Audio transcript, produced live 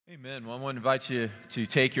Amen. Well, I want to invite you to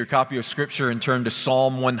take your copy of Scripture and turn to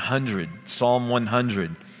Psalm 100. Psalm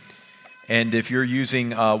 100. And if you're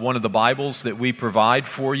using one of the Bibles that we provide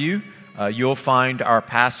for you, you'll find our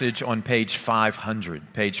passage on page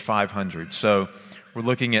 500. Page 500. So we're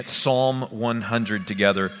looking at Psalm 100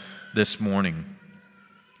 together this morning.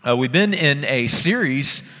 We've been in a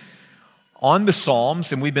series on the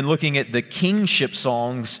Psalms, and we've been looking at the kingship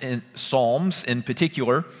Psalms in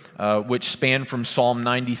particular, which span from Psalm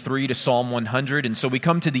 93 to Psalm 100. And so we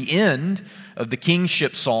come to the end of the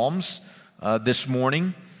kingship Psalms this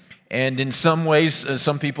morning. And in some ways,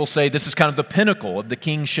 some people say this is kind of the pinnacle of the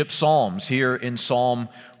kingship Psalms here in Psalm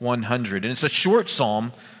 100. And it's a short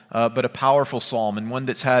psalm, but a powerful psalm, and one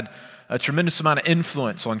that's had a tremendous amount of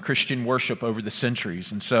influence on Christian worship over the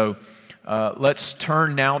centuries. And so let's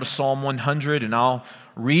turn now to Psalm 100, and I'll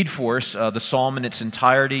read for us the psalm in its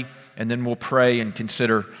entirety, and then we'll pray and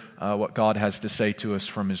consider what God has to say to us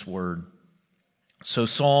from His Word. So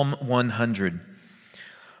Psalm 100,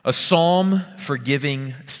 a psalm for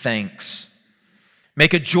giving thanks.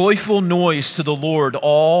 Make a joyful noise to the Lord,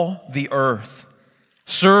 all the earth.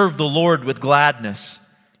 Serve the Lord with gladness.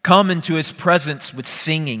 Come into His presence with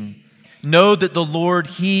singing. Know that the Lord,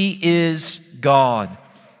 He is God.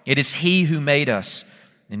 It is He who made us,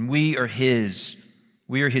 and we are His.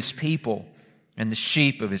 We are His people and the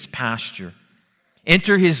sheep of His pasture.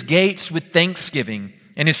 Enter His gates with thanksgiving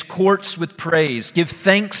and His courts with praise. Give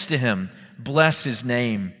thanks to Him. Bless His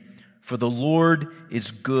name. For the Lord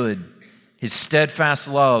is good. His steadfast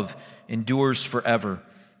love endures forever,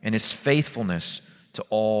 and His faithfulness to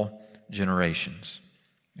all generations.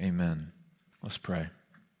 Amen. Let's pray.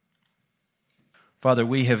 Father,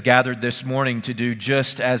 we have gathered this morning to do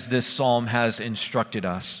just as this psalm has instructed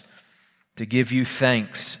us, to give You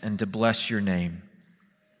thanks and to bless Your name.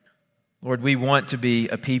 Lord, we want to be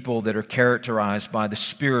a people that are characterized by the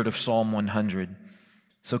spirit of Psalm 100.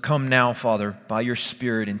 So come now, Father, by Your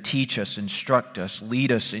Spirit, and teach us, instruct us,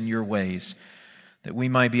 lead us in Your ways, that we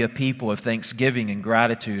might be a people of thanksgiving and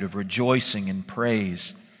gratitude, of rejoicing and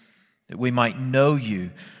praise, that we might know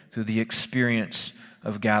You through the experience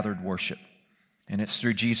of gathered worship. And it's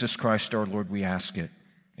through Jesus Christ our Lord we ask it.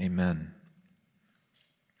 Amen.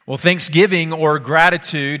 Well, thanksgiving or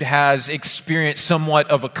gratitude has experienced somewhat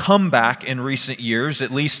of a comeback in recent years,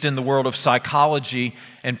 at least in the world of psychology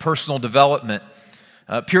and personal development.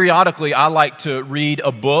 Periodically, I like to read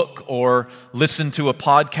a book or listen to a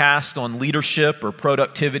podcast on leadership or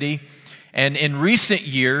productivity. And in recent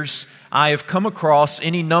years, I have come across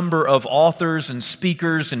any number of authors and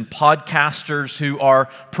speakers and podcasters who are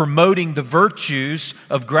promoting the virtues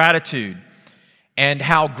of gratitude and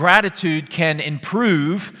how gratitude can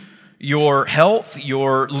improve your health,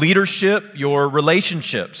 your leadership, your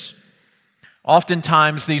relationships.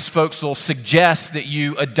 Oftentimes, these folks will suggest that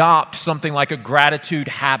you adopt something like a gratitude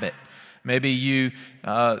habit. Maybe you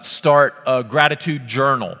start a gratitude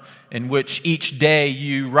journal in which each day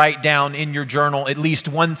you write down in your journal at least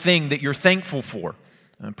one thing that you're thankful for.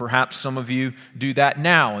 And perhaps some of you do that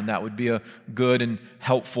now, and that would be a good and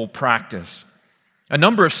helpful practice. A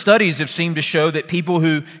number of studies have seemed to show that people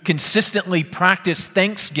who consistently practice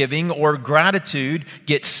thanksgiving or gratitude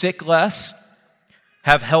get sick less,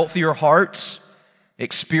 have healthier hearts,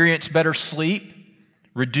 experience better sleep,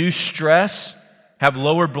 reduce stress, have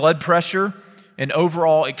lower blood pressure, and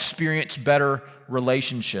overall experience better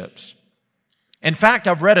relationships. In fact,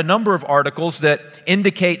 I've read a number of articles that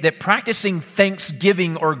indicate that practicing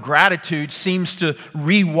thanksgiving or gratitude seems to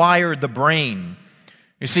rewire the brain.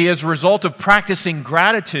 You see, as a result of practicing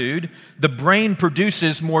gratitude, the brain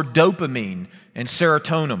produces more dopamine and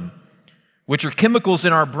serotonin, which are chemicals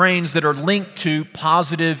in our brains that are linked to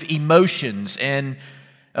positive emotions and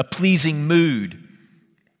a pleasing mood.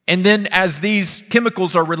 And then as these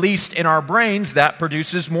chemicals are released in our brains, that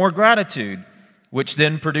produces more gratitude, which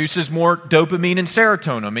then produces more dopamine and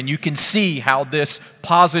serotonin. And you can see how this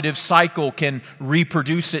positive cycle can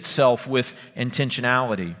reproduce itself with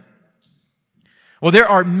intentionality. Well, there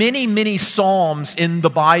are many, many psalms in the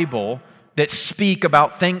Bible that speak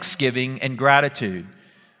about thanksgiving and gratitude.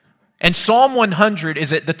 And Psalm 100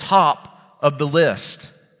 is at the top of the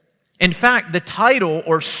list. In fact, the title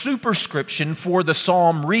or superscription for the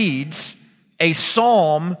psalm reads, "A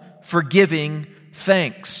Psalm for Giving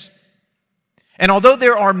Thanks." And although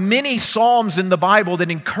there are many psalms in the Bible that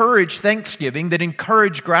encourage thanksgiving, that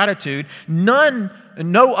encourage gratitude,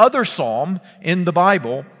 no other psalm in the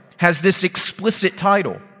Bible has this explicit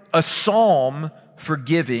title, "A Psalm for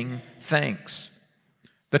Giving Thanks."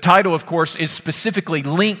 The title, of course, is specifically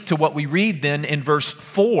linked to what we read then in verse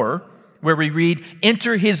 4, where we read,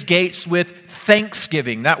 enter his gates with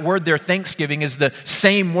thanksgiving. That word there, thanksgiving, is the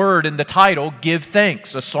same word in the title, give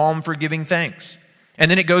thanks, a psalm for giving thanks. And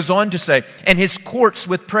then it goes on to say, and his courts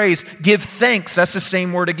with praise, give thanks, that's the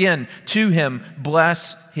same word again, to him,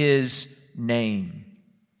 bless his name.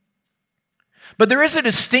 But there is a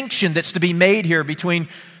distinction that's to be made here between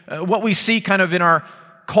what we see kind of in our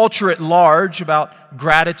culture at large about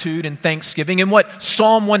gratitude and thanksgiving and what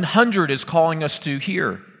Psalm 100 is calling us to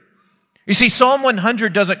here. You see, Psalm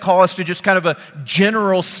 100 doesn't call us to just kind of a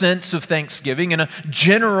general sense of thanksgiving and a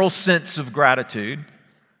general sense of gratitude,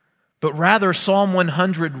 but rather Psalm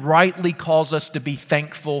 100 rightly calls us to be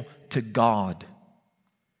thankful to God.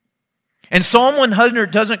 And Psalm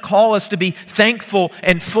 100 doesn't call us to be thankful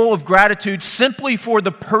and full of gratitude simply for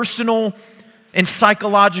the personal and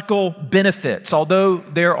psychological benefits, although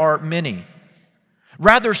there are many.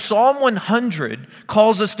 Rather, Psalm 100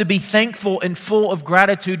 calls us to be thankful and full of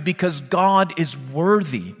gratitude because God is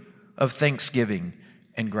worthy of thanksgiving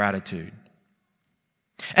and gratitude.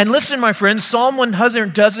 And listen, my friends, Psalm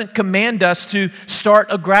 100 doesn't command us to start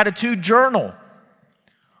a gratitude journal,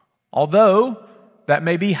 although that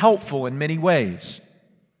may be helpful in many ways.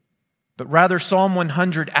 But rather, Psalm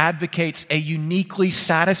 100 advocates a uniquely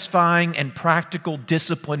satisfying and practical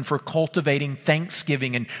discipline for cultivating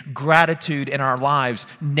thanksgiving and gratitude in our lives,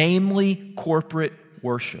 namely corporate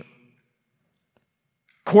worship.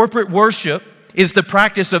 Corporate worship is the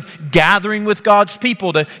practice of gathering with God's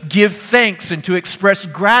people to give thanks and to express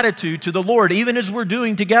gratitude to the Lord, even as we're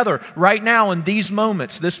doing together right now in these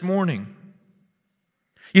moments this morning.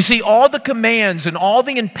 You see, all the commands and all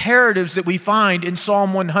the imperatives that we find in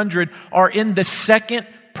Psalm 100 are in the second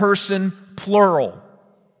person plural.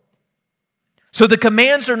 So the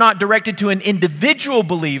commands are not directed to an individual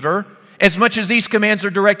believer as much as these commands are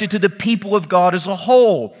directed to the people of God as a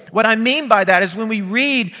whole. What I mean by that is when we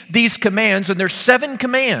read these commands, and there's 7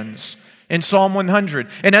 commands in Psalm 100,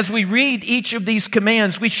 and as we read each of these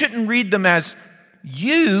commands, we shouldn't read them as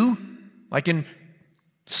you, like in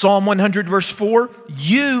Psalm 100 verse 4,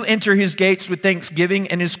 you enter his gates with thanksgiving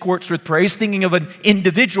and his courts with praise, thinking of an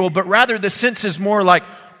individual, but rather the sense is more like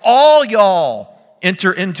all y'all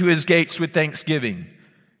enter into his gates with thanksgiving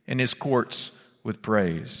and his courts with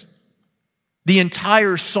praise. The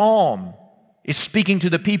entire psalm is speaking to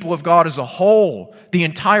the people of God as a whole. The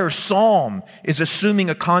entire psalm is assuming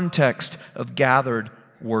a context of gathered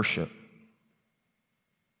worship.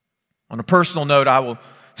 On a personal note, I will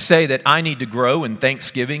say that I need to grow in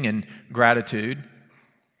thanksgiving and gratitude.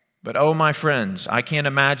 But oh, my friends, I can't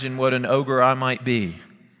imagine what an ogre I might be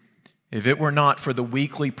if it were not for the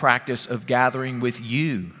weekly practice of gathering with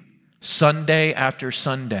you Sunday after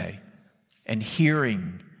Sunday and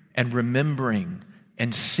hearing and remembering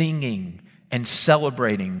and singing and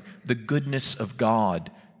celebrating the goodness of God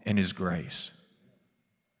and his grace.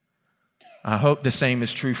 I hope the same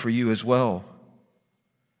is true for you as well.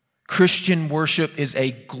 Christian worship is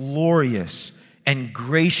a glorious and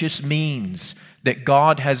gracious means that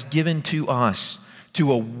God has given to us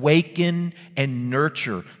to awaken and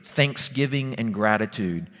nurture thanksgiving and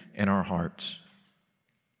gratitude in our hearts.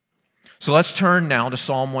 So let's turn now to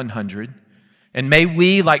Psalm 100, and may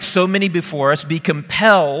we, like so many before us, be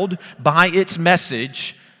compelled by its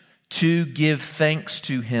message to give thanks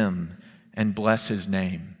to him and bless his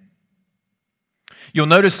name. You'll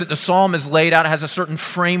notice that the psalm is laid out, it has a certain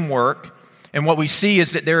framework, and what we see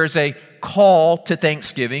is that there is a call to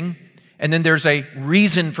thanksgiving, and then there's a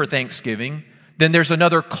reason for thanksgiving, then there's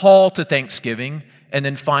another call to thanksgiving, and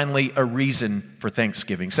then finally a reason for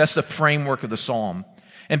thanksgiving. So that's the framework of the psalm.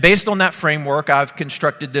 And based on that framework, I've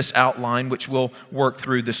constructed this outline, which we'll work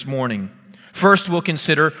through this morning. First, we'll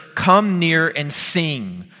consider come near and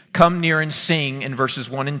sing. Come near and sing in verses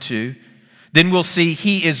 1 and 2. Then we'll see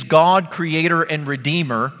he is God, creator and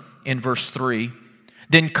redeemer in verse 3.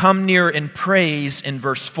 Then come near and praise in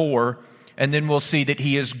verse 4. And then we'll see that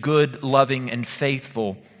he is good, loving, and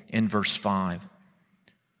faithful in verse 5.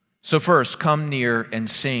 So first, come near and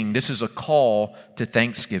sing. This is a call to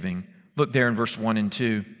thanksgiving. Look there in verse 1 and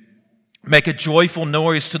 2. Make a joyful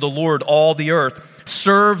noise to the Lord, all the earth.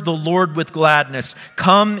 Serve the Lord with gladness.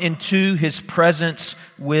 Come into his presence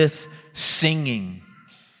with singing.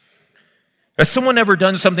 Has someone ever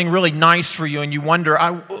done something really nice for you and you wonder,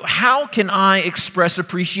 how can I express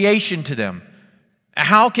appreciation to them?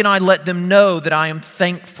 How can I let them know that I am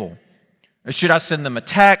thankful? Should I send them a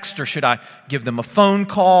text, or should I give them a phone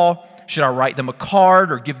call? Should I write them a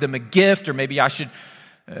card or give them a gift? Or maybe I should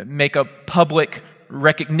make a public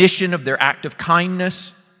recognition of their act of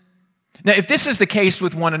kindness. Now, if this is the case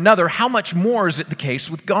with one another, how much more is it the case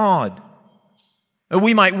with God?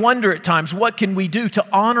 We might wonder at times, what can we do to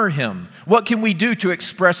honor Him? What can we do to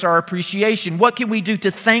express our appreciation? What can we do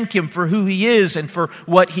to thank Him for who He is and for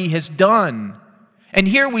what He has done? And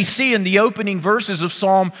here we see in the opening verses of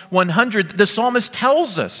Psalm 100, the psalmist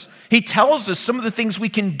tells us. He tells us some of the things we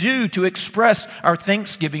can do to express our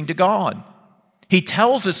thanksgiving to God. He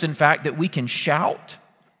tells us, in fact, that we can shout,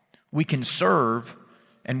 we can serve,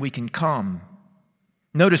 and we can come.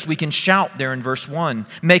 Notice we can shout there in verse 1.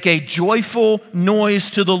 Make a joyful noise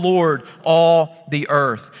to the Lord, all the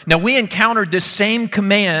earth. Now we encountered this same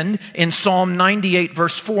command in Psalm 98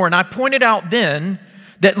 verse 4. And I pointed out then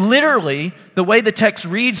that literally the way the text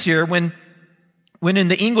reads here, when in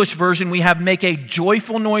the English version we have make a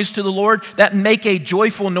joyful noise to the Lord, that make a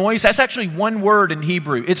joyful noise, that's actually one word in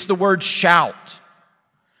Hebrew. It's the word shout.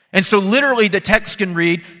 And so literally the text can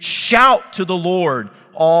read, shout to the Lord,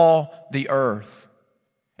 all the earth.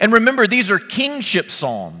 And remember, these are kingship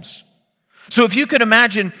psalms. So if you could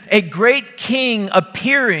imagine a great king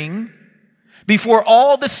appearing before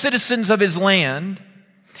all the citizens of his land,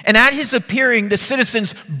 and at his appearing, the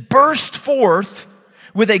citizens burst forth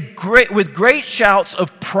with great shouts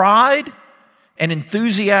of pride and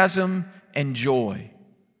enthusiasm and joy.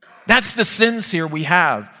 That's the sense here we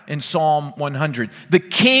have in Psalm 100. The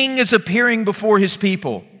king is appearing before his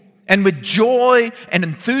people, and with joy and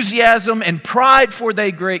enthusiasm and pride for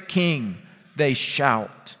their great king, they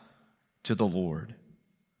shout to the Lord.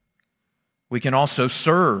 We can also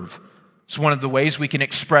serve. It's one of the ways we can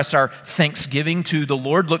express our thanksgiving to the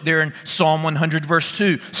Lord. Look there in Psalm 100 verse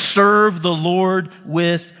 2. Serve the Lord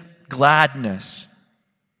with gladness.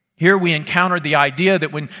 Here we encounter the idea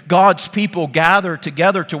that when God's people gather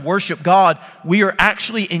together to worship God, we are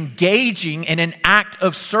actually engaging in an act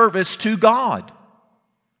of service to God.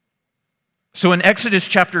 So in Exodus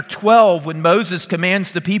chapter 12, when Moses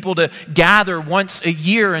commands the people to gather once a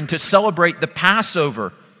year and to celebrate the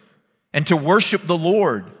Passover and to worship the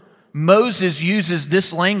Lord, Moses uses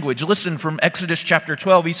this language. Listen from Exodus chapter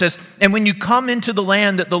 12. He says, "And when you come into the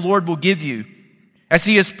land that the Lord will give you, as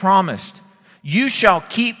He has promised, you shall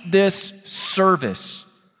keep this service."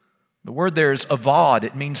 The word there is avad.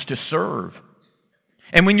 It means to serve.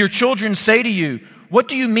 "And when your children say to you, 'What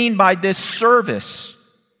do you mean by this service?'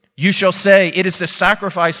 you shall say, 'It is the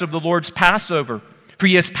sacrifice of the Lord's Passover, for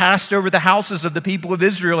He has passed over the houses of the people of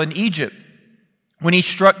Israel in Egypt, when He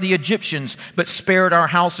struck the Egyptians, but spared our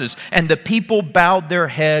houses.' And the people bowed their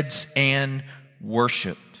heads and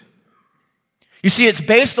worshiped." You see, it's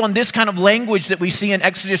based on this kind of language that we see in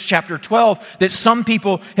Exodus chapter 12 that some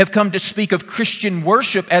people have come to speak of Christian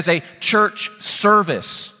worship as a church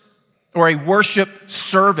service or a worship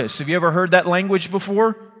service. Have you ever heard that language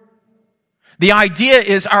before? The idea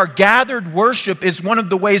is our gathered worship is one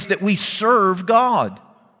of the ways that we serve God.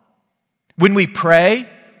 When we pray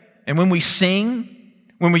and when we sing,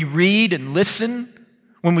 when we read and listen,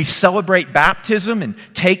 when we celebrate baptism and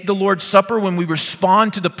take the Lord's Supper, when we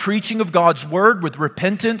respond to the preaching of God's Word with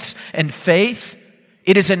repentance and faith,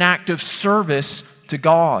 it is an act of service to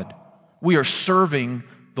God. We are serving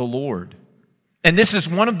the Lord. And this is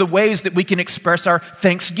one of the ways that we can express our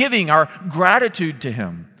thanksgiving, our gratitude to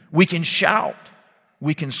Him. We can shout.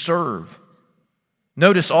 We can serve.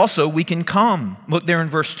 Notice also we can come. Look there in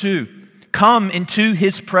verse 2. Come into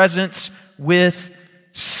His presence with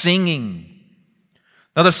singing.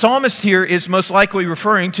 Now the psalmist here is most likely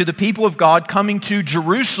referring to the people of God coming to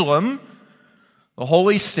Jerusalem, the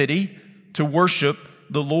holy city, to worship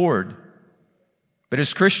the Lord. But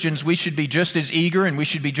as Christians, we should be just as eager and we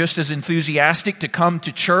should be just as enthusiastic to come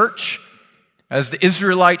to church as the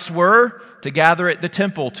Israelites were to gather at the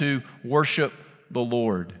temple to worship the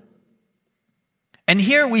Lord. And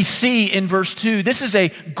here we see in verse 2, this is a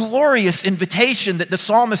glorious invitation that the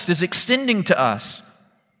psalmist is extending to us.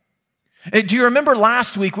 Do you remember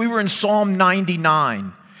last week we were in Psalm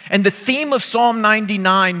 99? And the theme of Psalm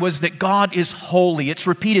 99 was that God is holy. It's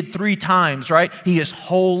repeated 3 times, right? He is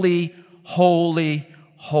holy, holy,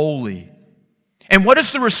 holy. And what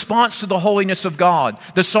is the response to the holiness of God?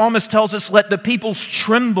 The psalmist tells us, let the peoples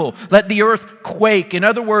tremble, let the earth quake. In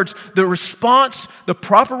other words, the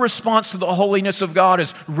proper response to the holiness of God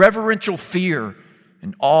is reverential fear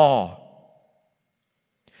and awe.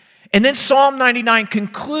 And then Psalm 99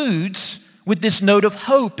 concludes with this note of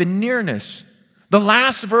hope and nearness. The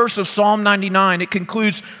last verse of Psalm 99, it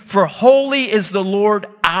concludes, "For holy is the Lord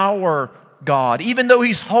our God." Even though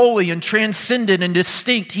He's holy and transcendent and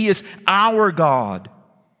distinct, He is our God.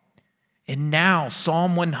 And now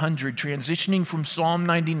Psalm 100, transitioning from Psalm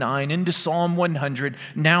 99 into Psalm 100,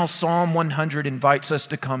 now Psalm 100 invites us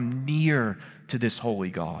to come near to this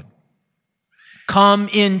holy God. Come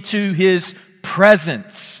into His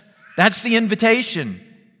presence That's the invitation.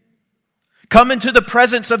 Come into the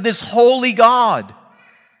presence of this holy God.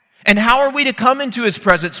 And how are we to come into His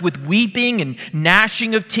presence? With weeping and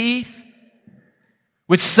gnashing of teeth?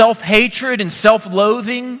 With self-hatred and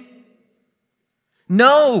self-loathing?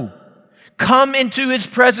 No. Come into His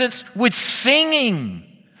presence with singing,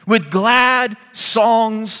 with glad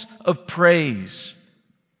songs of praise.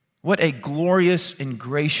 What a glorious and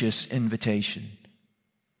gracious invitation.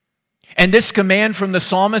 And this command from the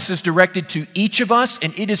psalmist is directed to each of us,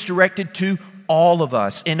 and it is directed to all of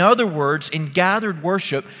us. In other words, in gathered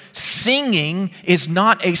worship, singing is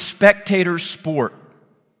not a spectator sport.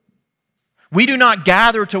 We do not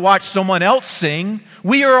gather to watch someone else sing.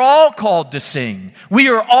 We are all called to sing. We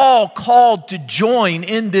are all called to join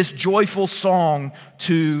in this joyful song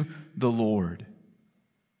to the Lord.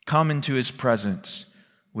 Come into His presence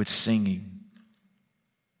with singing.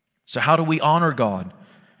 So how do we honor God?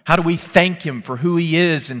 How do we thank Him for who He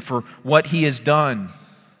is and for what He has done?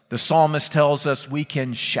 The psalmist tells us we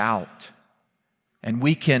can shout, and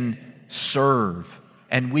we can serve,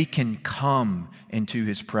 and we can come into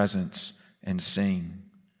His presence and sing.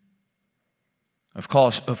 Of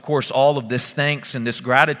course, all of this thanks and this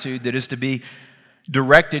gratitude that is to be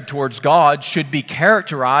directed towards God should be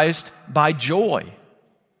characterized by joy.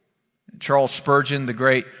 Charles Spurgeon, the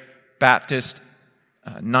great Baptist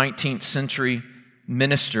 19th century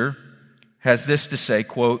minister, has this to say,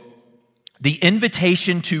 quote, "The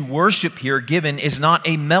invitation to worship here given is not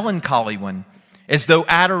a melancholy one, as though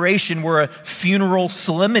adoration were a funeral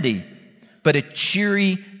solemnity, but a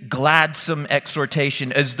cheery, gladsome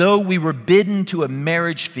exhortation, as though we were bidden to a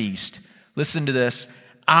marriage feast." Listen to this.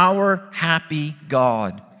 Our happy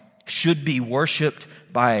God should be worshiped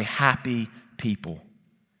by a happy people.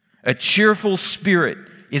 A cheerful spirit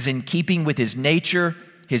is in keeping with His nature,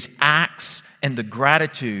 His acts, and the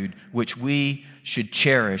gratitude which we should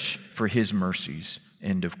cherish for His mercies.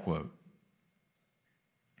 End of quote.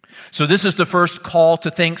 So this is the first call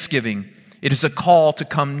to thanksgiving. It is a call to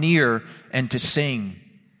come near and to sing.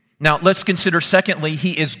 Now let's consider secondly,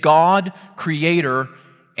 He is God, Creator,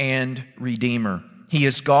 and Redeemer. He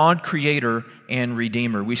is God, Creator, and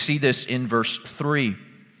Redeemer. We see this in verse 3.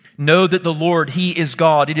 Know that the Lord, He is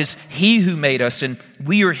God. It is He who made us, and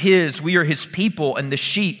we are His people, and the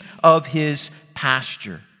sheep of His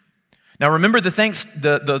pasture. Now remember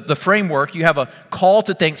the framework. You have a call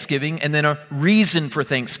to thanksgiving and then a reason for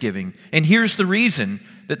thanksgiving. And here's the reason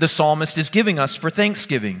that the psalmist is giving us for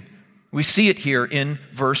thanksgiving. We see it here in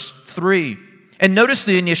verse 3. And notice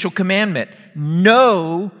the initial commandment.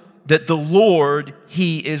 Know that the Lord,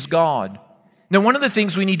 He is God. Now, one of the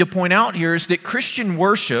things we need to point out here is that Christian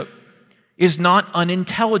worship is not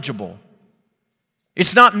unintelligible.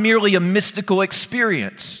 It's not merely a mystical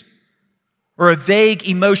experience or a vague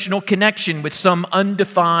emotional connection with some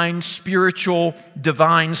undefined, spiritual,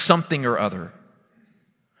 divine something or other.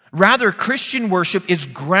 Rather, Christian worship is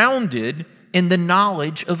grounded in the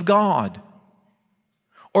knowledge of God.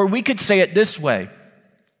 Or we could say it this way.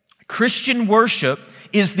 Christian worship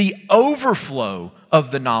is the overflow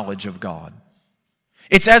of the knowledge of God.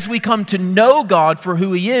 It's as we come to know God for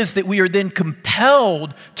who He is that we are then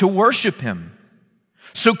compelled to worship Him.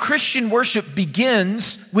 So Christian worship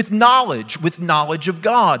begins with knowledge of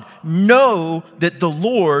God. Know that the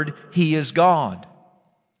Lord, He is God.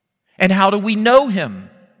 And how do we know Him?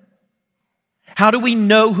 How do we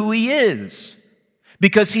know who He is?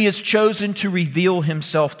 Because He has chosen to reveal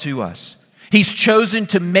Himself to us. He's chosen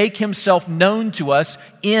to make Himself known to us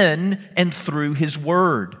in and through His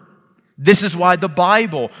Word. This is why the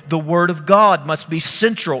Bible, the Word of God, must be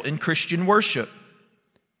central in Christian worship.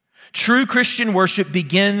 True Christian worship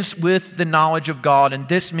begins with the knowledge of God, and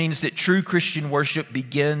this means that true Christian worship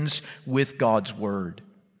begins with God's Word.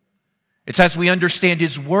 It's as we understand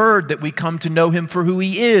His Word that we come to know Him for who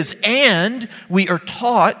He is, and we are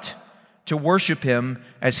taught to worship Him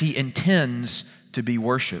as He intends to be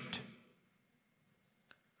worshiped.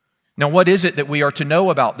 Now, what is it that we are to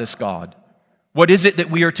know about this God? What is it that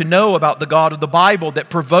we are to know about the God of the Bible that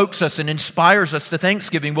provokes us and inspires us to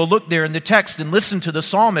thanksgiving? Well, look there in the text and listen to the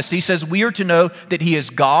psalmist. He says we are to know that He is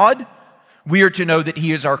God, we are to know that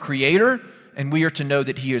He is our Creator, and we are to know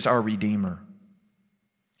that He is our Redeemer.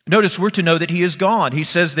 Notice we're to know that He is God. He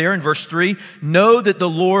says there in verse 3, know that the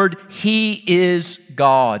Lord, He is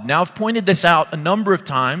God. Now, I've pointed this out a number of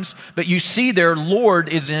times, but you see there, Lord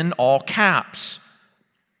is in all caps.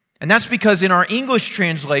 And that's because in our English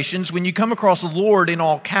translations, when you come across Lord in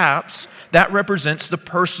all caps, that represents the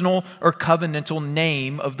personal or covenantal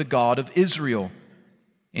name of the God of Israel.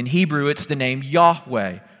 In Hebrew, it's the name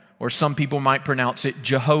Yahweh, or some people might pronounce it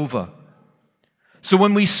Jehovah. So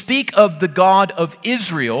when we speak of the God of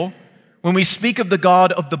Israel, When we speak of the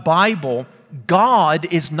God of the Bible, God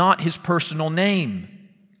is not his personal name.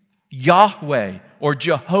 Yahweh or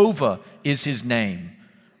Jehovah is his name.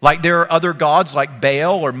 Like there are other gods like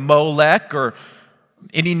Baal or Molech or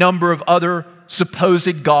any number of other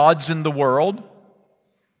supposed gods in the world.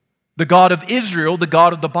 The God of Israel, the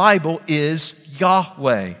God of the Bible, is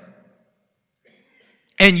Yahweh.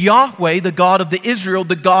 And Yahweh, the God of the Israel,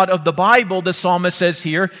 the God of the Bible, the psalmist says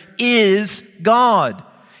here, is God.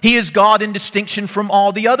 He is God in distinction from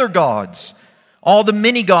all the other gods, all the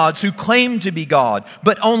many gods who claim to be God.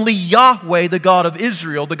 But only Yahweh, the God of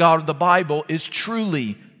Israel, the God of the Bible, is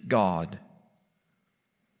truly God.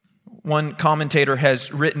 One commentator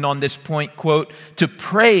has written on this point, quote, "To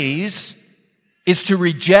praise is to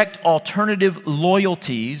reject alternative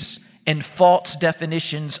loyalties and false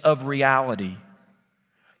definitions of reality.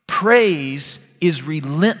 Praise is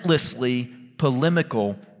relentlessly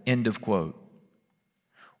polemical," end of quote.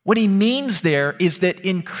 What he means there is that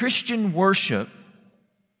in Christian worship,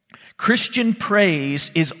 Christian praise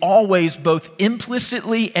is always both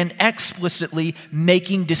implicitly and explicitly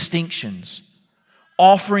making distinctions,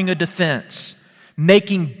 offering a defense,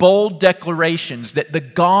 making bold declarations that the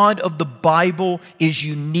God of the Bible is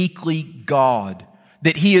uniquely God,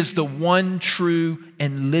 that He is the one true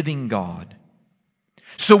and living God.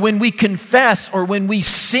 So when we confess or when we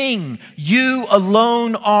sing, "You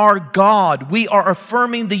alone are God," we are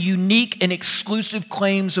affirming the unique and exclusive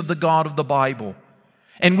claims of the God of the Bible.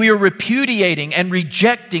 And we are repudiating and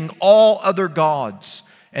rejecting all other gods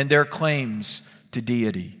and their claims to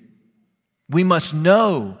deity. We must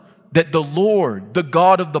know that the Lord, the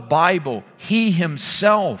God of the Bible, He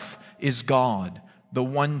Himself is God, the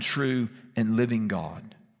one true and living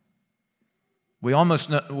God. We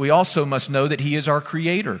also must know that He is our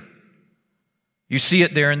Creator. You see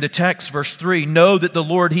it there in the text, verse 3. "Know that the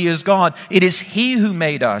Lord, He is God. It is He who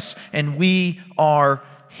made us, and we are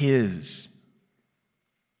His."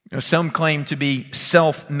 Some claim to be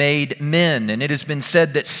self-made men, and it has been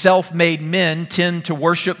said that self-made men tend to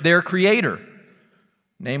worship their Creator,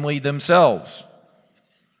 namely themselves.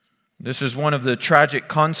 This is one of the tragic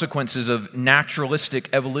consequences of naturalistic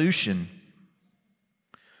evolution.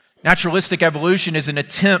 Naturalistic evolution is an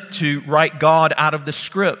attempt to write God out of the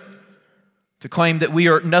script, to claim that we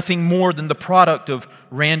are nothing more than the product of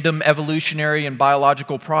random evolutionary and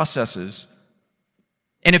biological processes.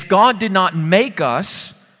 And if God did not make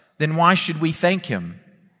us, then why should we thank Him?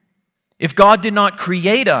 If God did not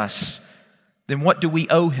create us, then what do we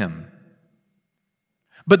owe Him?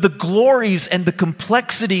 But the glories and the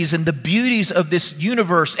complexities and the beauties of this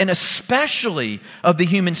universe, and especially of the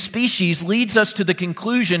human species, leads us to the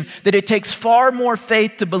conclusion that it takes far more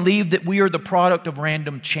faith to believe that we are the product of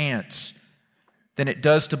random chance than it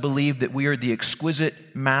does to believe that we are the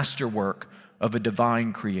exquisite masterwork of a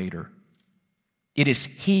divine Creator. It is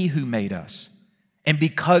He who made us, and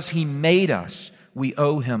because He made us, we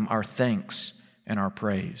owe Him our thanks and our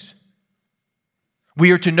praise.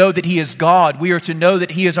 We are to know that He is God. We are to know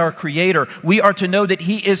that He is our Creator. We are to know that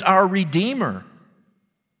He is our Redeemer.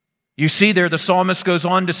 You see there, the psalmist goes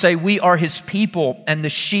on to say, we are His people and the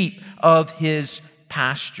sheep of His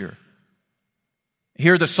pasture.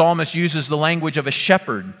 Here the psalmist uses the language of a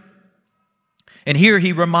shepherd. And here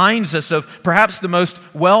he reminds us of perhaps the most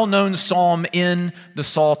well-known psalm in the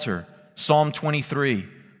Psalter, Psalm 23.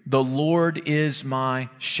 "The Lord is my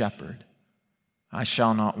shepherd, I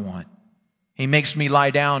shall not want. He makes me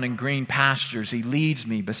lie down in green pastures. He leads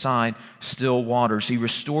me beside still waters. He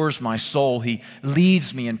restores my soul. He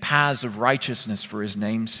leads me in paths of righteousness for His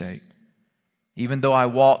name's sake. Even though I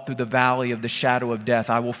walk through the valley of the shadow of death,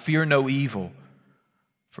 I will fear no evil,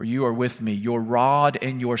 for You are with me. Your rod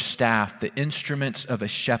and Your staff, the instruments of a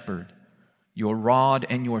shepherd, Your rod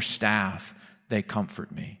and Your staff, they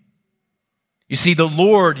comfort me." You see, the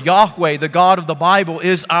Lord, Yahweh, the God of the Bible,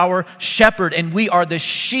 is our shepherd, and we are the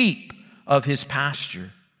sheep of His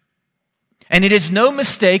pasture. And it is no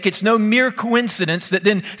mistake, it's no mere coincidence that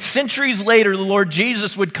then centuries later the Lord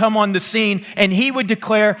Jesus would come on the scene and He would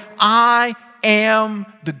declare, "I am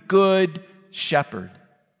the good shepherd."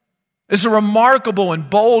 It's a remarkable and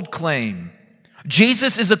bold claim.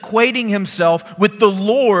 Jesus is equating Himself with the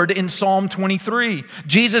Lord in Psalm 23.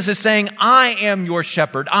 Jesus is saying, "I am your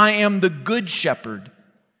shepherd. I am the good shepherd."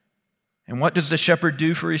 And what does the shepherd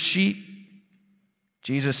do for his sheep?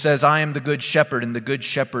 Jesus says, "I am the good shepherd, and the good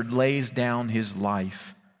shepherd lays down his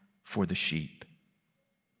life for the sheep."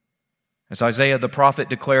 As Isaiah the prophet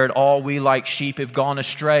declared, "All we like sheep have gone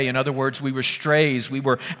astray." In other words, we were strays, we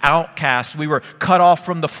were outcasts, we were cut off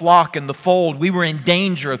from the flock and the fold. We were in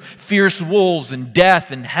danger of fierce wolves and death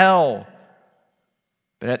and hell.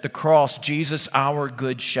 But at the cross, Jesus, our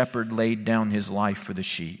good shepherd, laid down his life for the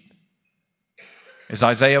sheep. As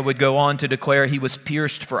Isaiah would go on to declare, he was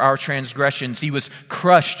pierced for our transgressions. He was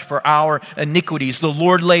crushed for our iniquities. The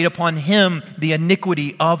Lord laid upon him the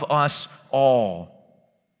iniquity of us all.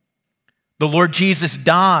 The Lord Jesus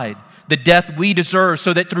died the death we deserve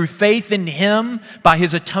so that through faith in him, by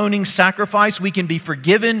his atoning sacrifice, we can be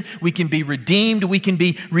forgiven, we can be redeemed, we can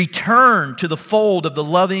be returned to the fold of the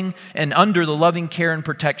loving and under the loving care and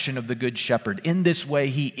protection of the Good Shepherd. In this way,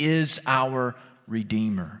 he is our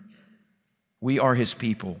Redeemer. We are his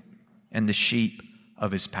people and the sheep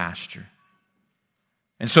of his pasture.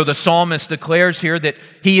 And so the psalmist declares here that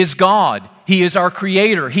he is God, he is our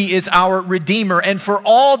creator, he is our Redeemer. And for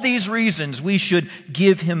all these reasons, we should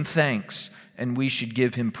give him thanks and we should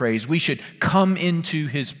give him praise. We should come into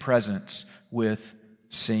his presence with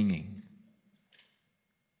singing.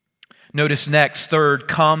 Notice next, third,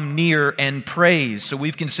 come near and praise. So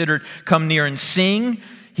we've considered come near and sing.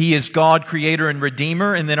 He is God, creator and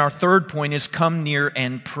Redeemer. And then our third point is come near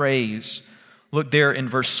and praise. Look there in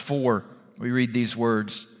verse 4. We read these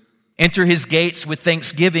words. Enter his gates with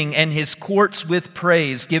thanksgiving and his courts with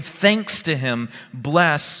praise. Give thanks to him.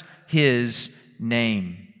 Bless his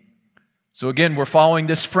name. So again, we're following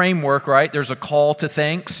this framework, right? There's a call to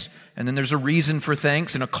thanks, and then there's a reason for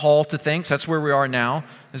thanks and a call to thanks. That's where we are now.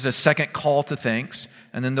 There's a second call to thanks,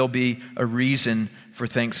 and then there'll be a reason for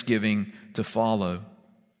thanksgiving to follow.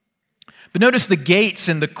 But notice the gates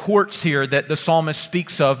and the courts here that the psalmist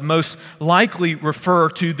speaks of most likely refer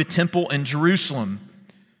to the temple in Jerusalem.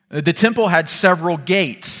 The temple had several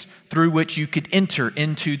gates through which you could enter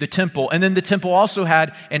into the temple. And then the temple also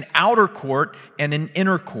had an outer court and an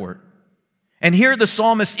inner court. And here the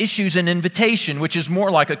psalmist issues an invitation, which is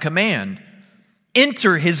more like a command.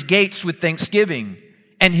 Enter his gates with thanksgiving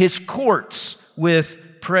and his courts with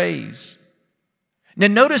praise. Now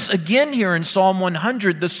notice again here in Psalm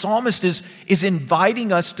 100, the psalmist is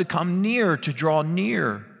inviting us to come near, to draw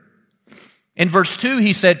near. In verse 2,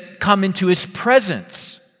 he said, come into his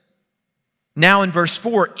presence. Now in verse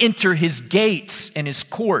 4, enter his gates and his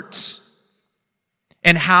courts.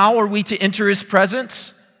 And how are we to enter his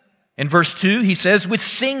presence? In verse 2, he says, with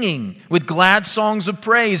singing, with glad songs of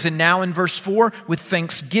praise. And now in verse 4, with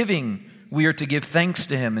thanksgiving, we are to give thanks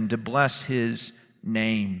to him and to bless his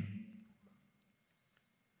name.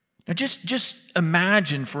 Now just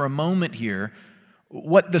imagine for a moment here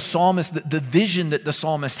what the psalmist, the vision that the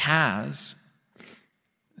psalmist has,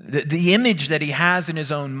 the image that he has in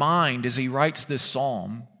his own mind as he writes this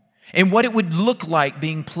psalm, and what it would look like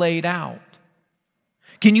being played out.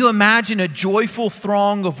 Can you imagine a joyful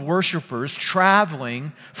throng of worshipers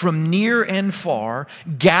traveling from near and far,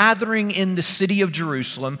 gathering in the city of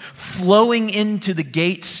Jerusalem, flowing into the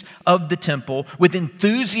gates of the temple with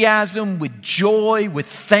enthusiasm, with joy, with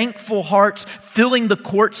thankful hearts, filling the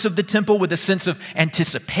courts of the temple with a sense of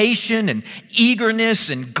anticipation and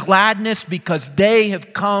eagerness and gladness because they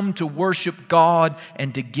have come to worship God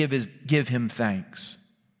and to give him thanks?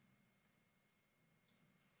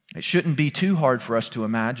 It shouldn't be too hard for us to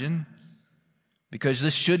imagine, because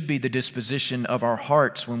this should be the disposition of our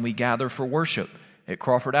hearts when we gather for worship at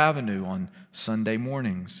Crawford Avenue on Sunday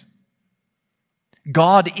mornings.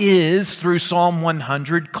 God is, through Psalm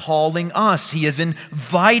 100, calling us. He is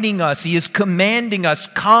inviting us. He is commanding us,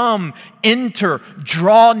 come, enter,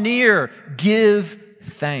 draw near, give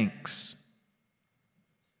thanks.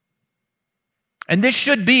 And this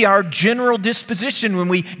should be our general disposition when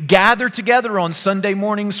we gather together on Sunday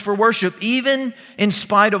mornings for worship, even in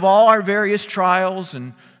spite of all our various trials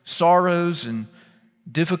and sorrows and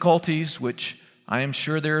difficulties, which I am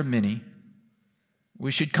sure there are many.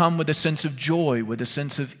 We should come with a sense of joy, with a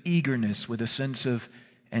sense of eagerness, with a sense of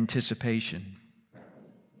anticipation.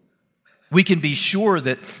 We can be sure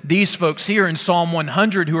that these folks here in Psalm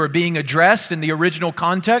 100 who are being addressed in the original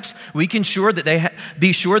context, we can be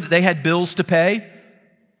sure that they had bills to pay,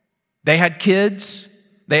 they had kids,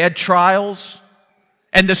 they had trials,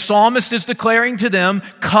 and the psalmist is declaring to them,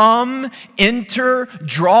 come, enter,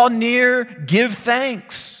 draw near, give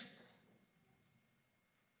thanks.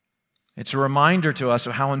 It's a reminder to us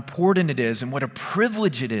of how important it is and what a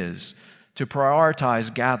privilege it is to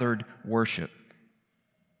prioritize gathered worship.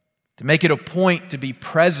 To make it a point to be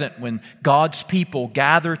present when God's people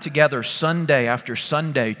gather together Sunday after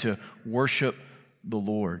Sunday to worship the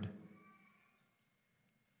Lord.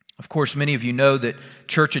 Of course, many of you know that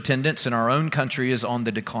church attendance in our own country is on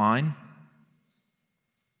the decline.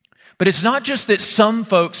 But it's not just that some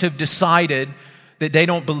folks have decided that they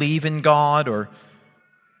don't believe in God, or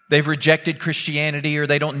they've rejected Christianity, or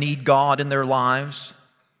they don't need God in their lives.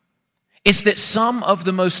 It's that some of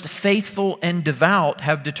the most faithful and devout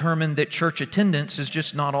have determined that church attendance is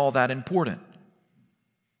just not all that important.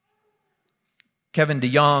 Kevin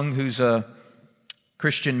DeYoung, who's a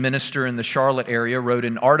Christian minister in the Charlotte area, wrote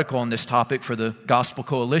an article on this topic for the Gospel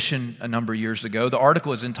Coalition a number of years ago. The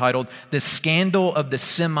article is entitled, "The Scandal of the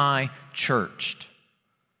Semi-Churched."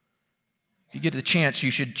 If you get the chance,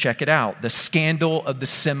 you should check it out. The Scandal of the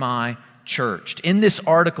Semi-Churched. In this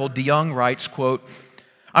article, DeYoung writes, quote,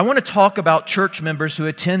 "I want to talk about church members who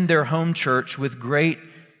attend their home church with great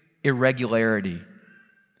irregularity.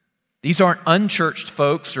 These aren't unchurched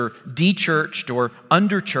folks or dechurched or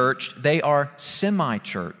underchurched. They are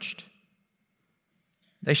semi-churched.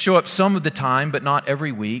 They show up some of the time, but not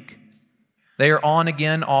every week. They are on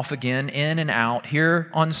again, off again, in and out, here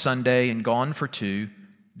on Sunday and gone for two.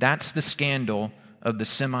 That's the scandal of the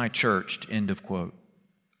semi-churched," end of quote.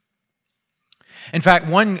 In fact,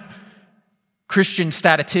 one Christian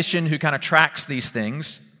statistician who kind of tracks these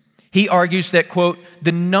things, he argues that, quote,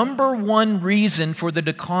 "the number one reason for the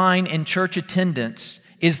decline in church attendance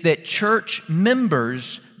is that church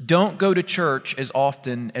members don't go to church as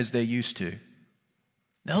often as they used to."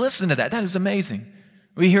 Now listen to that. That is amazing.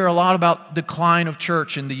 We hear a lot about decline of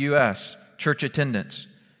church in the U.S., church attendance.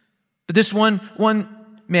 But this one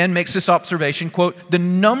man makes this observation, quote, "the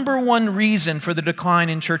number one reason for the decline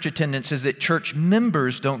in church attendance is that church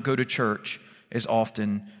members don't go to church as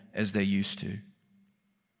often as they used to."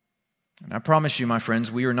 And I promise you, my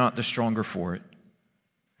friends, we are not the stronger for it.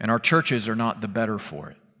 And our churches are not the better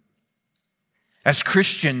for it. As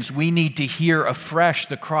Christians, we need to hear afresh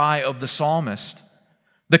the cry of the psalmist,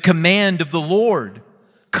 the command of the Lord,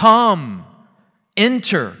 "Come,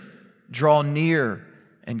 enter, draw near,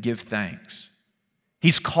 and give thanks."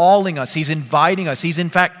 He's calling us, He's inviting us, He's in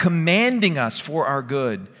fact commanding us for our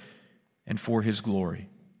good and for His glory.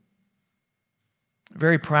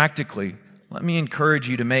 Very practically, let me encourage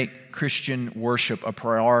you to make Christian worship a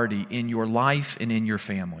priority in your life and in your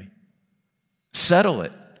family. Settle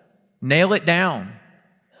it. Nail it down.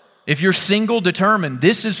 If you're single, determine,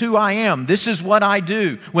 this is who I am. This is what I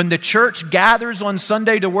do. When the church gathers on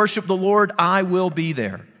Sunday to worship the Lord, I will be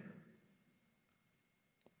there.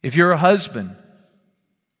 If you're a husband,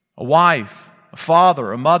 a wife, a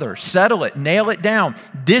father, a mother, settle it. Nail it down.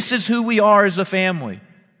 This is who we are as a family.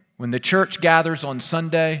 When the church gathers on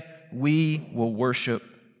Sunday, we will worship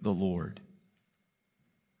the Lord.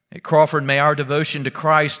 At Crawford, may our devotion to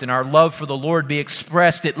Christ and our love for the Lord be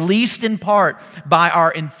expressed, at least in part, by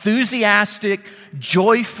our enthusiastic,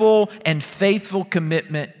 joyful, and faithful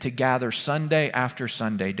commitment to gather Sunday after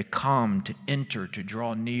Sunday, to come, to enter, to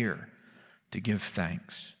draw near, to give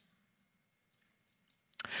thanks.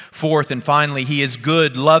 Fourth and finally, He is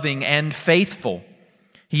good, loving, and faithful.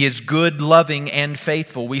 He is good, loving, and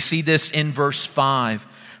faithful. We see this in verse 5.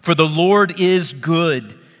 "For the Lord is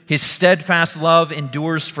good. His steadfast love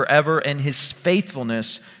endures forever, and His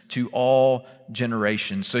faithfulness to all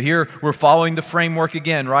generations." So here we're following the framework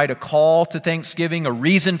again, right? A call to thanksgiving, a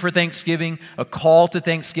reason for thanksgiving, a call to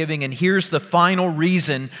thanksgiving, and here's the final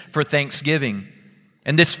reason for thanksgiving.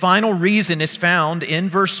 And this final reason is found in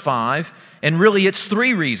verse 5, and really it's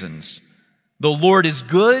three reasons. The Lord is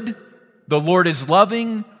good, the Lord is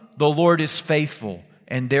loving, the Lord is faithful,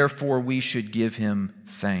 and therefore we should give Him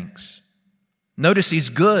thanks. Notice He's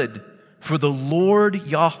good, for the Lord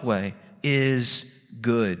Yahweh is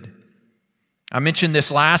good. I mentioned this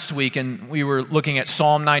last week, and we were looking at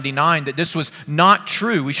Psalm 99, that this was not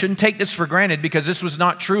true. We shouldn't take this for granted, because this was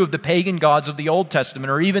not true of the pagan gods of the Old Testament,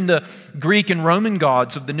 or even the Greek and Roman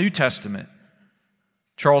gods of the New Testament.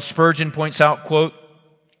 Charles Spurgeon points out, quote,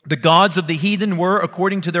 "The gods of the heathen were,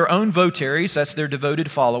 according to their own votaries," that's their devoted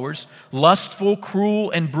followers, "lustful,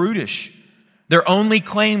 cruel, and brutish. Their only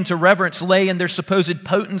claim to reverence lay in their supposed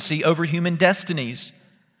potency over human destinies.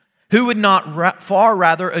 Who would not far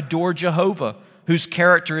rather adore Jehovah, whose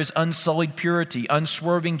character is unsullied purity,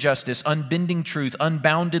 unswerving justice, unbending truth,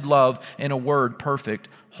 unbounded love, in a word, perfect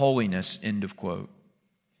holiness," end of quote.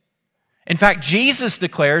 In fact, Jesus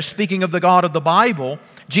declares, speaking of the God of the Bible,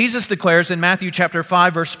 Jesus declares in Matthew chapter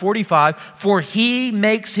 5, verse 45, "For He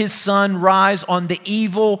makes His sun rise on the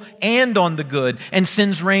evil and on the good, and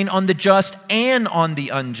sends rain on the just and on the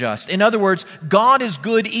unjust." In other words, God is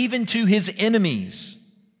good even to His enemies.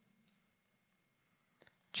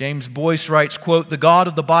 James Boyce writes, quote, "The God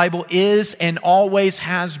of the Bible is and always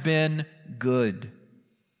has been good.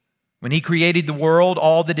 When He created the world,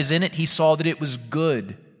 all that is in it, He saw that it was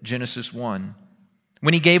good." Genesis 1.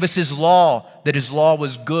 When He gave us His law, that His law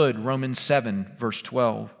was good, Romans 7, verse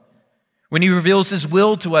 12. When He reveals His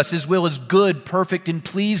will to us, His will is good, perfect, and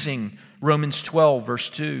pleasing, Romans 12, verse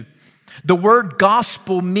 2. The word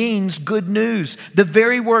gospel means good news. The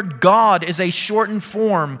very word God is a shortened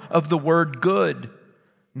form of the word good.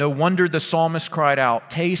 No wonder the psalmist cried out,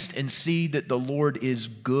 "Taste and see that the Lord is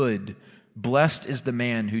good. Blessed is the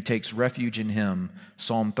man who takes refuge in him."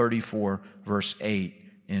 Psalm 34, verse 8,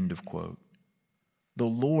 end of quote. The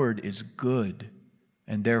Lord is good,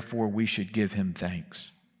 and therefore we should give him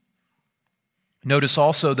thanks. Notice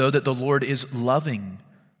also, though, that the Lord is loving.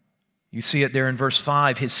 You see it there in verse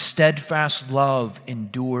 5. His steadfast love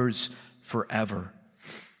endures forever.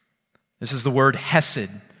 This is the word hesed.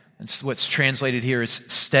 It's what's translated here as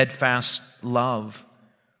steadfast love.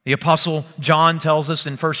 The Apostle John tells us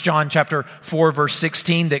in 1 John chapter 4, verse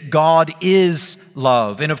 16, that God is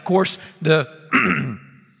love. And of course, the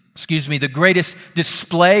greatest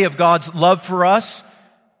display of God's love for us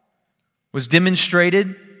was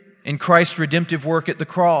demonstrated in Christ's redemptive work at the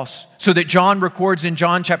cross. So that John records in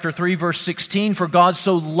John chapter 3, verse 16, "For God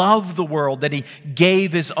so loved the world that he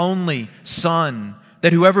gave his only Son,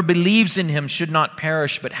 that whoever believes in him should not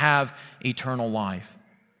perish but have eternal life."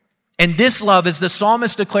 And this love, as the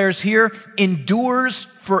psalmist declares here, endures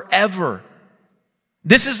forever.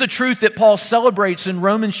 This is the truth that Paul celebrates in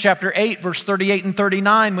Romans chapter 8, verse 38 and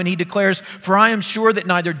 39, when he declares, "For I am sure that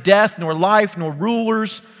neither death, nor life, nor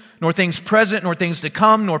rulers, nor things present, nor things to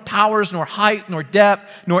come, nor powers, nor height, nor depth,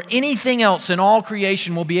 nor anything else in all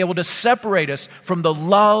creation will be able to separate us from the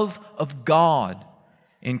love of God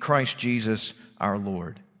in Christ Jesus our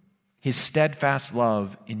Lord." His steadfast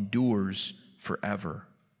love endures forever.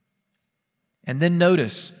 And then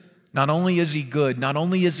notice, not only is he good, not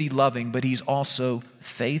only is he loving, but he's also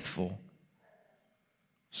faithful.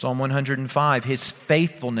 Psalm 105, his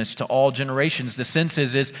faithfulness to all generations. The sense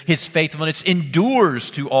is his faithfulness endures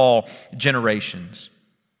to all generations.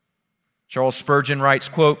 Charles Spurgeon writes,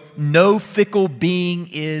 quote, "No fickle being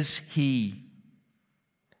is he.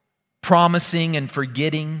 Promising and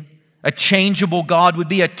forgetting, a changeable God would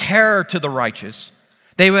be a terror to the righteous.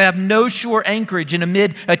 They would have no sure anchorage, and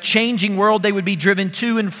amid a changing world they would be driven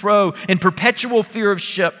to and fro in perpetual fear of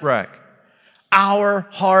shipwreck. Our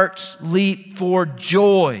hearts leap for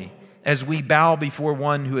joy as we bow before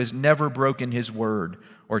one who has never broken his word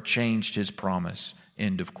or changed his promise."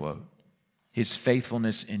 End of quote. His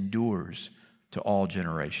faithfulness endures to all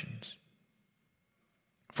generations.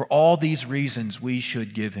 For all these reasons, we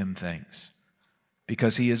should give him thanks.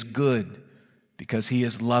 Because he is good, because he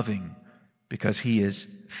is loving, because he is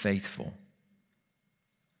faithful.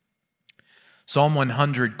 Psalm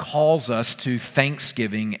 100 calls us to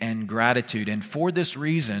thanksgiving and gratitude, and for this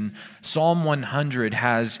reason, Psalm 100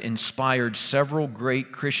 has inspired several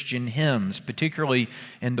great Christian hymns, particularly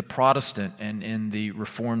in the Protestant and in the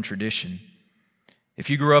Reformed tradition. If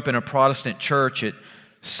you grew up in a Protestant church, at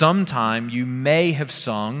some time you may have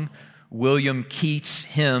sung William Keats'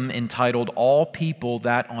 hymn entitled "All People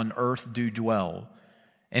That on Earth Do Dwell,"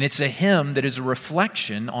 and it's a hymn that is a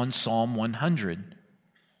reflection on Psalm 100.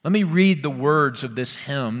 Let me read the words of this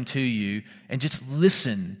hymn to you and just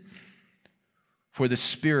listen for the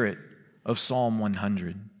spirit of Psalm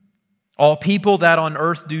 100. "All people that on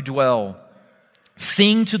earth do dwell,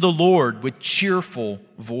 sing to the Lord with cheerful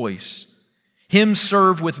voice. Him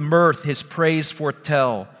serve with mirth, his praise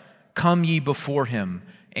foretell. Come ye before him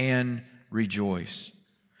and rejoice.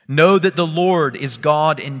 Know that the Lord is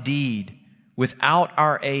God indeed. Without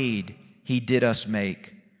our aid he did us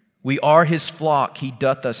make. We are his flock, he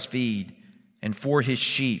doth us feed, and for his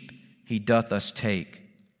sheep he doth us take.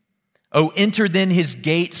 O enter then his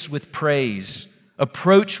gates with praise,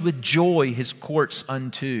 approach with joy his courts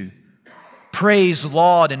unto. Praise,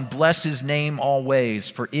 laud, and bless his name always,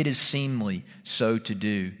 for it is seemly so to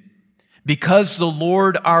do. Because the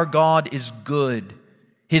Lord our God is good,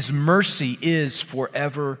 his mercy is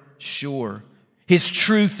forever sure. His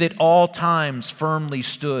truth at all times firmly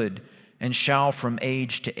stood, and shall from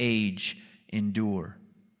age to age endure.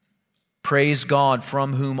 Praise God,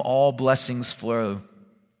 from whom all blessings flow.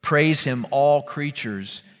 Praise him, all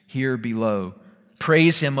creatures here below.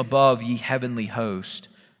 Praise him above, ye heavenly host.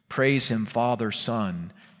 Praise him, Father,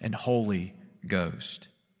 Son, and Holy Ghost.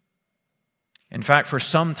 In fact, for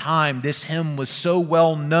some time, this hymn was so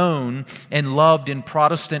well known and loved in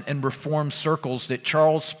Protestant and Reformed circles that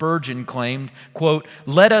Charles Spurgeon claimed, quote,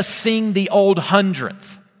 "Let us sing the old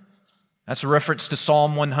 100th." That's a reference to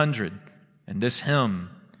Psalm 100 and this hymn.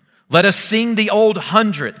 "Let us sing the old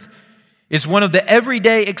 100th" is one of the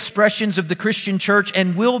everyday expressions of the Christian church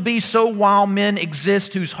and will be so while men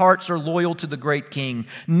exist whose hearts are loyal to the great King.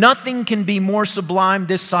 Nothing can be more sublime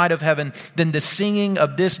this side of heaven than the singing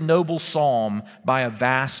of this noble psalm by a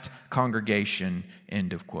vast congregation.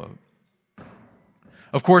 End of quote.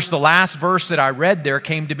 Of course, the last verse that I read there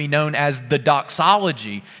came to be known as the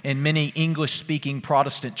doxology in many English-speaking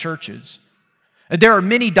Protestant churches. There are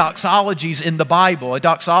many doxologies in the Bible. A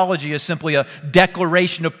doxology is simply a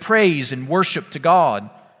declaration of praise and worship to God.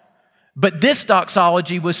 But this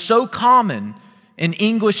doxology was so common in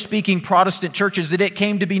English-speaking Protestant churches that it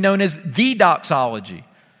came to be known as the doxology.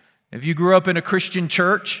 If you grew up in a Christian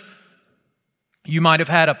church, you might have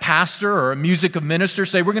had a pastor or a music minister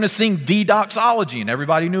say, we're going to sing the doxology, and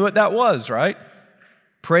everybody knew what that was, right?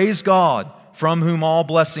 Praise God, from whom all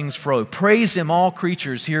blessings flow. Praise Him, all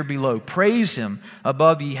creatures here below. Praise Him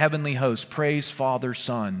above ye heavenly hosts. Praise Father,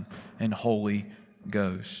 Son, and Holy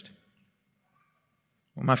Ghost.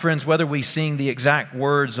 Well, my friends, whether we sing the exact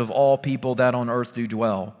words of all people that on earth do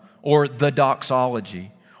dwell, or the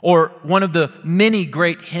doxology, or one of the many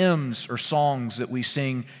great hymns or songs that we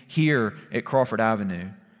sing here at Crawford Avenue,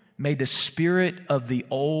 may the spirit of the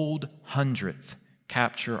old 100th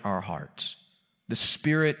capture our hearts. The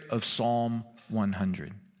spirit of Psalm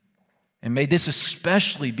 100. And may this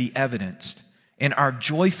especially be evidenced in our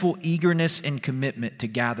joyful eagerness and commitment to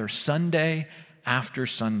gather Sunday after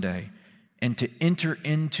Sunday and to enter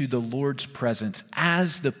into the Lord's presence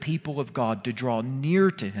as the people of God, to draw near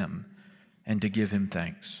to Him and to give Him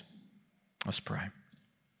thanks. Let's pray.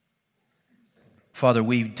 Father,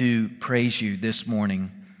 we do praise You this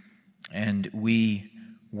morning, and we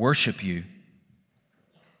worship You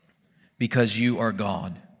because You are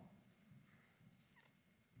God.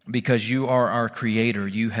 Because You are our Creator,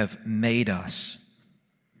 You have made us.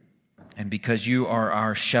 And because You are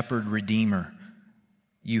our Shepherd Redeemer,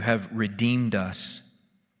 You have redeemed us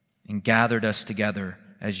and gathered us together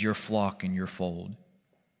as Your flock in Your fold.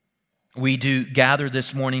 We do gather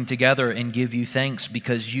this morning together and give You thanks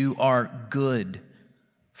because You are good,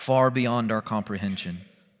 far beyond our comprehension.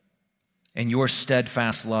 And Your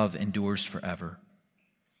steadfast love endures forever.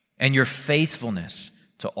 And Your faithfulness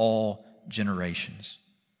to all generations.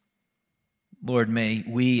 Lord, may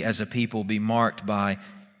we as a people be marked by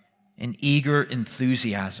an eager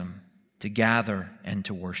enthusiasm to gather and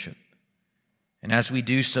to worship. And as we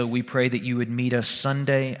do so, we pray that You would meet us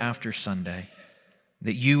Sunday after Sunday,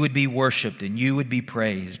 that You would be worshiped and You would be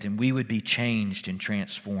praised and we would be changed and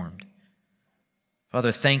transformed.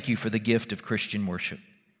 Father, thank You for the gift of Christian worship.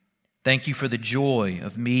 Thank You for the joy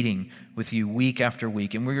of meeting with You week after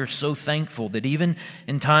week. And we are so thankful that even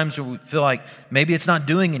in times where we feel like maybe it's not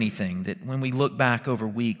doing anything, that when we look back over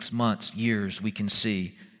weeks, months, years, we can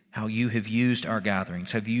see how You have used our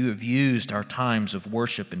gatherings, how You have used our times of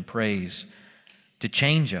worship and praise to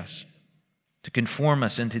change us, to conform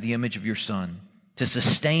us into the image of Your Son, to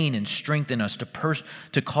sustain and strengthen us,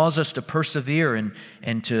 to cause us to persevere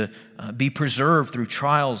and to be preserved through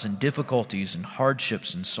trials and difficulties and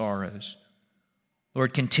hardships and sorrows.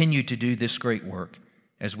 Lord, continue to do this great work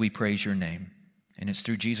as we praise Your name. And it's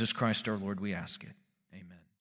through Jesus Christ our Lord we ask it.